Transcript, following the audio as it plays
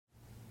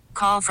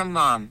call from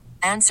mom.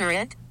 Answer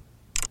it.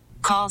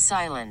 Call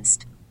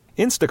silenced.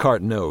 Instacart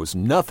knows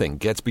nothing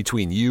gets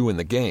between you and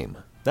the game.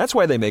 That's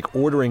why they make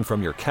ordering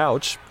from your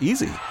couch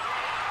easy.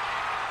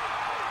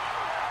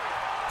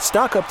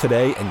 Stock up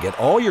today and get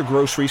all your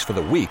groceries for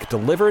the week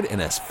delivered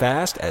in as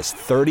fast as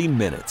 30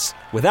 minutes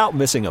without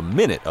missing a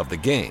minute of the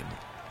game.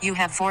 You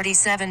have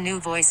 47 new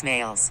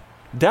voicemails.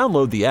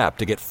 Download the app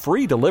to get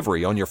free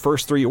delivery on your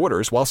first 3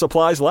 orders while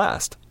supplies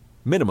last.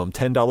 Minimum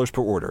 $10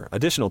 per order.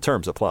 Additional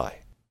terms apply.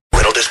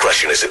 Parental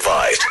discretion is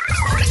advised.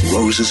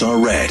 Roses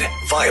are red,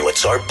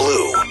 violets are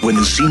blue. When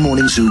the Z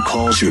Morning Zoo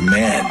calls your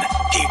man,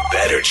 he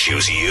better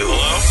choose you.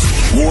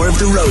 More of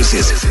the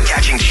Roses,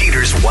 catching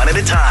cheaters one at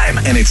a time,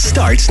 and it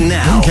starts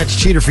now. You can catch a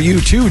cheater for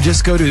you, too.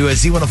 Just go to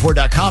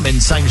Z104.com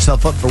and sign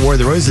yourself up for War of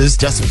the Roses.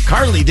 Just what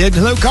Carly did.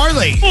 Hello,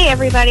 Carly. Hey,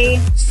 everybody.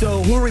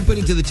 So who are we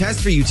putting to the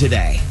test for you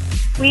today?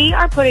 We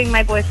are putting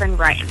my boyfriend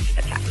Ryan to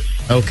the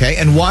test. Okay,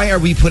 and why are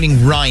we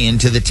putting Ryan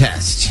to the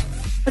test?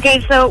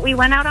 Okay, so we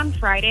went out on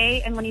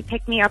Friday, and when he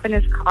picked me up in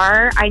his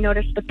car, I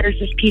noticed that there's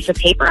this piece of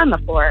paper on the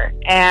floor.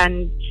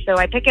 And so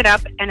I pick it up,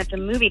 and it's a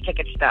movie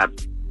ticket stub.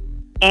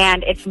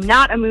 And it's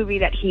not a movie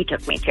that he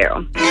took me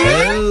to.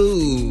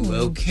 Oh,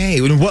 okay.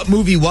 And what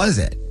movie was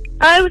it?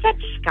 It was that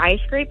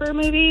skyscraper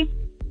movie.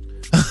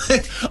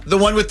 The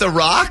one with The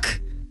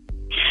Rock?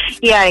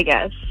 Yeah, I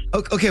guess.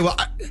 Okay, well,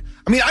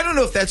 I mean, I don't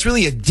know if that's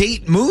really a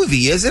date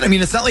movie, is it? I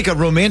mean, it's not like a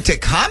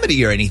romantic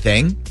comedy or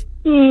anything.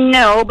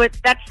 No, but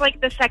that's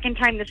like the second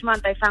time this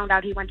month I found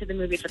out he went to the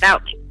movies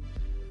without me.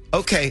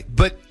 Okay,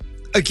 but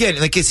again,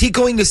 like, is he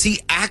going to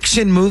see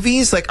action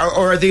movies? Like,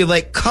 or are they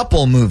like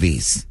couple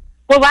movies?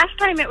 Well, last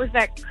time it was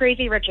that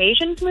Crazy Rich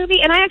Asians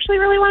movie, and I actually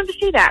really wanted to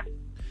see that.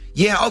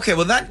 Yeah, okay,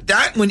 well,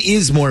 that one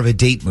is more of a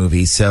date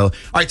movie. So, all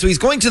right, so he's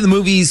going to the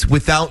movies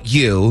without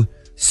you.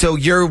 So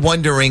you're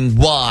wondering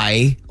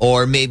why,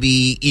 or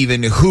maybe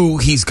even who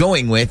he's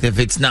going with if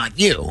it's not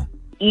you.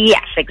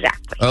 Yes,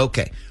 exactly.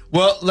 Okay.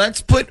 Well,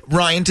 let's put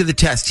Ryan to the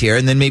test here,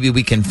 and then maybe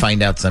we can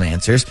find out some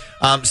answers.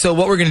 So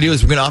what we're going to do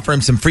is we're going to offer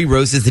him some free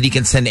roses that he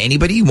can send to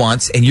anybody he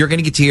wants, and you're going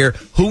to get to hear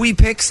who he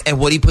picks and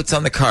what he puts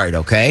on the card,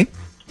 okay?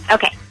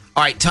 Okay.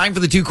 All right, time for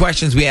the 2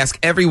 questions we ask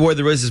every War of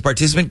the Roses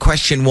participant.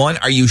 Question 1,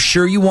 are you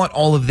sure you want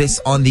all of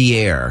this on the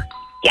air?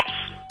 Yes.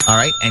 All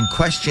right, and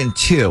question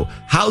 2,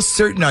 how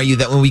certain are you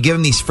that when we give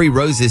him these free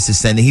roses to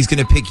send, that he's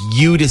going to pick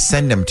you to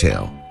send them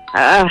to?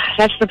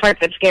 That's the part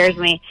that scares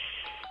me.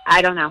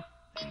 I don't know.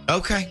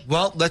 Okay,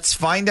 well, let's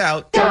find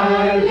out.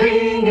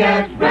 Darling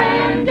at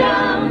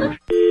random.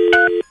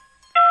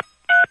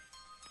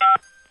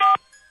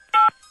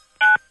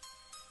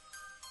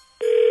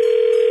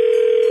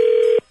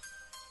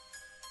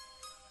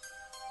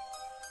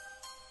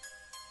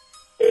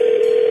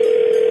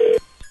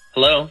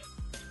 Hello?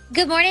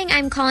 Good morning.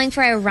 I'm calling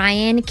for a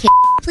Ryan,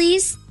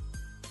 please.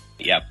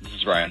 Yep, this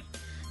is Ryan.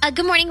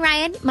 Good morning,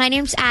 Ryan. My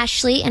name's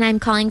Ashley, and I'm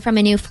calling from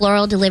a new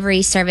floral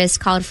delivery service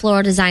called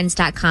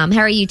floraldesigns.com. How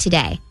are you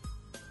today?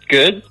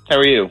 Good. How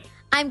are you?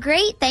 I'm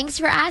great. Thanks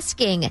for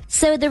asking.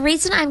 So the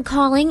reason I'm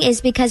calling is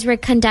because we're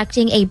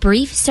conducting a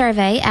brief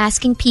survey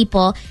asking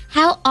people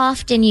how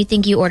often you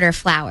think you order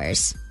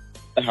flowers.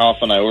 How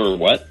often I order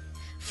what?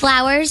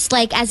 Flowers,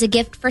 like as a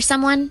gift for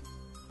someone?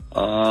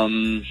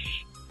 I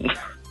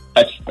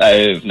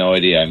have no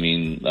idea. I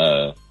mean,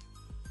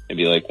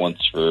 maybe like once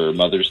for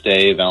Mother's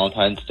Day,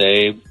 Valentine's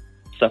Day,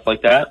 stuff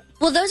like that.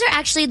 Well, those are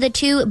actually the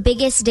 2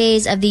 biggest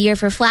days of the year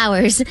for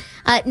flowers.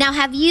 Now,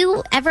 have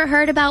you ever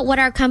heard about what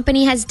our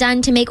company has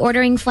done to make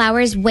ordering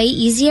flowers way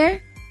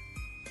easier?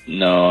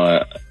 No,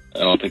 I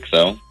don't think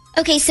so.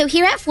 Okay, so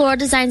here at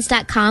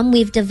floraldesigns.com,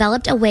 we've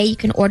developed a way you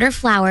can order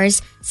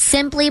flowers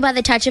simply by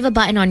the touch of a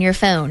button on your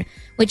phone,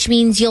 which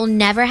means you'll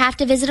never have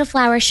to visit a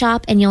flower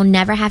shop and you'll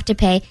never have to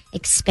pay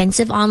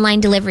expensive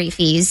online delivery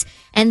fees.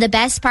 And the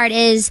best part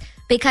is,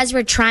 because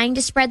we're trying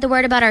to spread the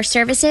word about our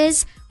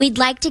services, we'd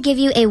like to give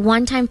you a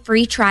one-time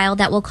free trial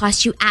that will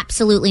cost you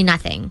absolutely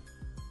nothing.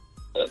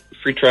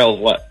 Free trial of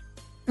what?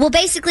 Well,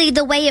 basically,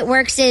 the way it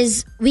works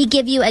is we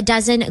give you a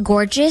dozen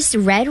gorgeous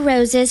red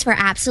roses for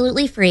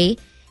absolutely free,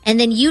 and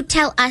then you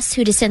tell us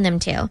who to send them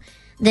to.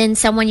 Then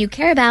someone you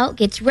care about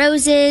gets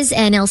roses,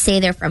 and it'll say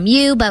they're from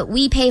you, but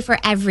we pay for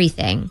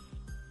everything.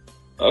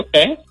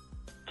 Okay.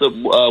 So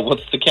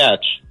what's the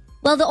catch?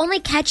 Well, the only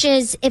catch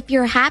is if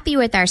you're happy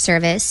with our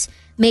service,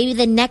 maybe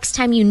the next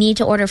time you need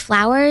to order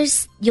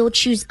flowers, you'll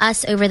choose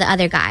us over the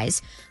other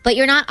guys. But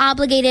you're not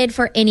obligated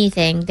for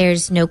anything.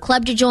 There's no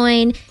club to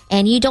join,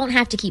 and you don't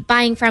have to keep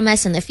buying from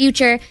us in the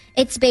future.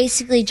 It's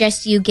basically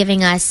just you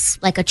giving us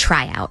like a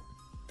tryout.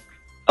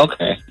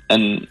 Okay.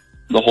 And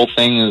the whole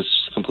thing is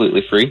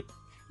completely free?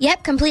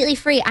 Yep, completely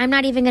free. I'm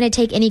not even going to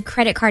take any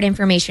credit card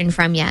information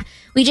from you.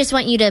 We just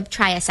want you to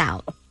try us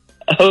out.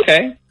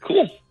 Okay,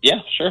 cool. Yeah,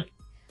 sure.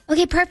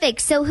 Okay,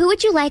 perfect. So who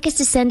would you like us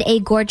to send a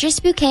gorgeous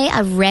bouquet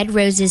of red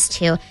roses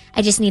to?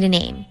 I just need a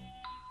name.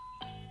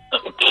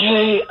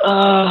 Okay,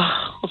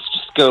 let's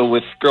just go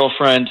with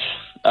girlfriend.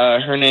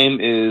 Her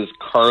name is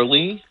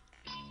Carly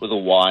with a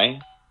Y.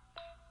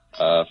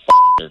 Her.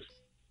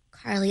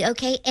 Carly.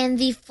 Okay, and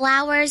the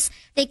flowers,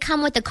 they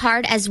come with a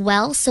card as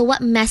well. So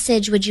what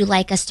message would you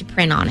like us to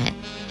print on it?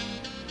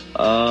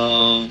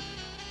 I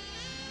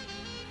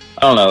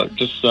don't know.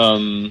 Just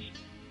something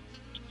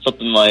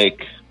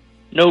like,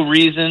 no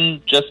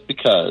reason, just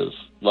because.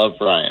 Love,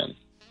 Ryan.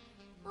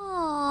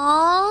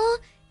 Aww,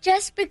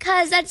 just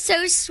because. That's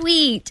so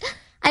sweet.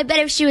 I bet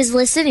if she was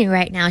listening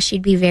right now,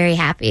 she'd be very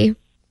happy.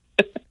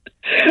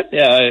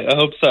 Yeah, I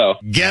hope so.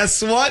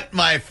 Guess what,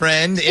 my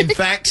friend? In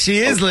fact, she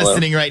is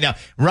listening right now.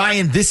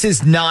 Ryan, this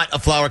is not a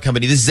flower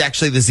company. This is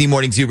actually the Z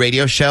Morning Zoo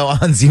radio show on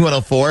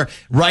Z104.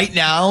 Right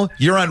now,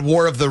 you're on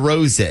War of the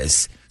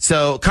Roses.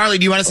 So, Carly,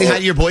 do you want to say hi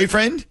to your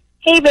boyfriend?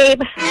 Hey,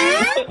 babe.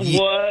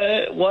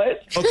 What?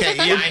 Okay,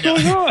 yeah, I know.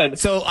 What's going on?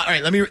 So, all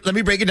right, let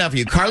me break it down for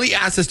you. Carly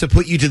asked us to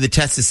put you to the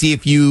test to see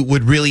if you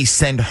would really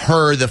send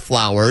her the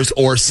flowers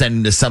or send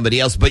them to somebody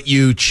else, but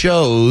you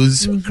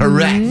chose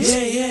correct.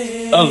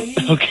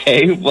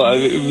 Okay. Well,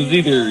 it was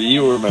either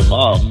you or my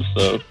mom,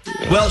 so.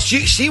 Yeah. Well,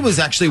 she was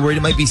actually worried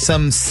it might be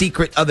some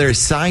secret other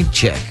side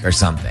chick or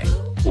something.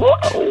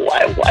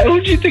 Why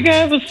would you think I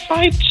have a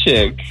side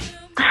chick?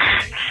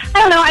 I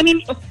don't know. I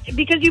mean,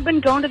 because you've been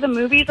going to the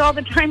movies all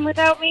the time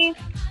without me,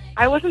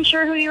 I wasn't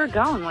sure who you were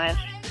going with.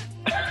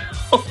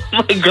 Oh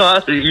my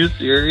God, are you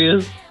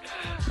serious?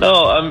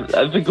 No,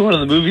 I've been going to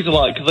the movies a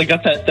lot because I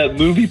got that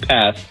movie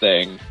pass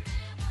thing.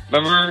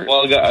 Remember a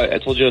while ago I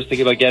told you I was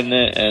thinking about getting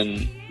it,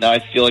 and now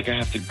I feel like I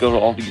have to go to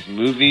all these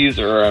movies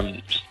or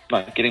I'm just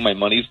not getting my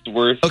money's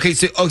worth. Okay,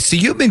 so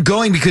you've been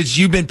going because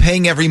you've been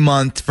paying every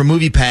month for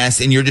Movie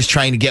Pass and you're just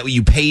trying to get what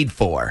you paid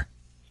for.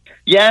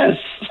 Yes.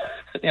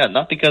 Yeah,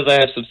 not because I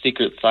have some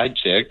secret side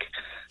chick.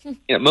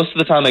 Most of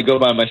the time I go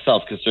by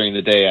myself because during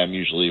the day I'm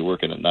usually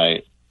working at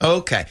night.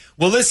 Okay.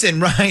 Well, listen,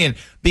 Ryan,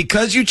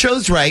 because you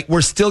chose right,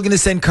 we're still going to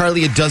send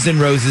Carly a dozen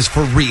roses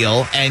for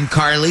real. And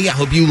Carly, I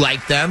hope you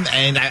like them,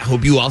 and I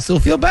hope you also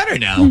feel better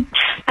now.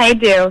 I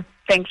do.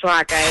 Thanks a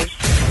lot, guys.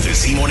 The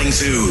Z Morning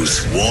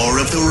Zoo's War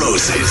of the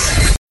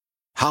Roses.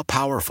 How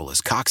powerful is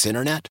Cox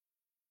Internet?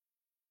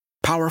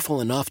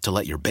 Powerful enough to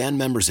let your band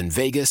members in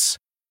Vegas,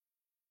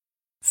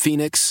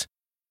 Phoenix,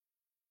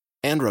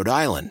 and Rhode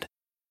Island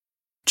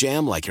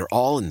jam like you're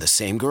all in the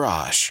same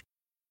garage.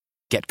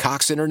 Get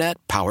Cox Internet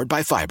powered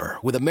by fiber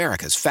with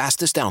America's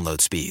fastest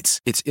download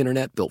speeds. It's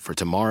internet built for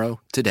tomorrow,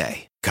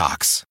 today.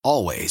 Cox,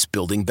 always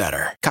building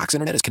better. Cox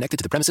Internet is connected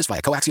to the premises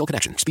via coaxial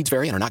connection. Speeds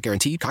vary and are not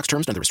guaranteed. Cox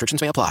terms and other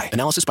restrictions may apply.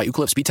 Analysis by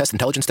Ookla Speed Test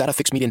Intelligence Data.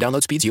 Fixed median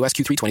download speeds. US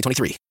Q3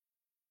 2023.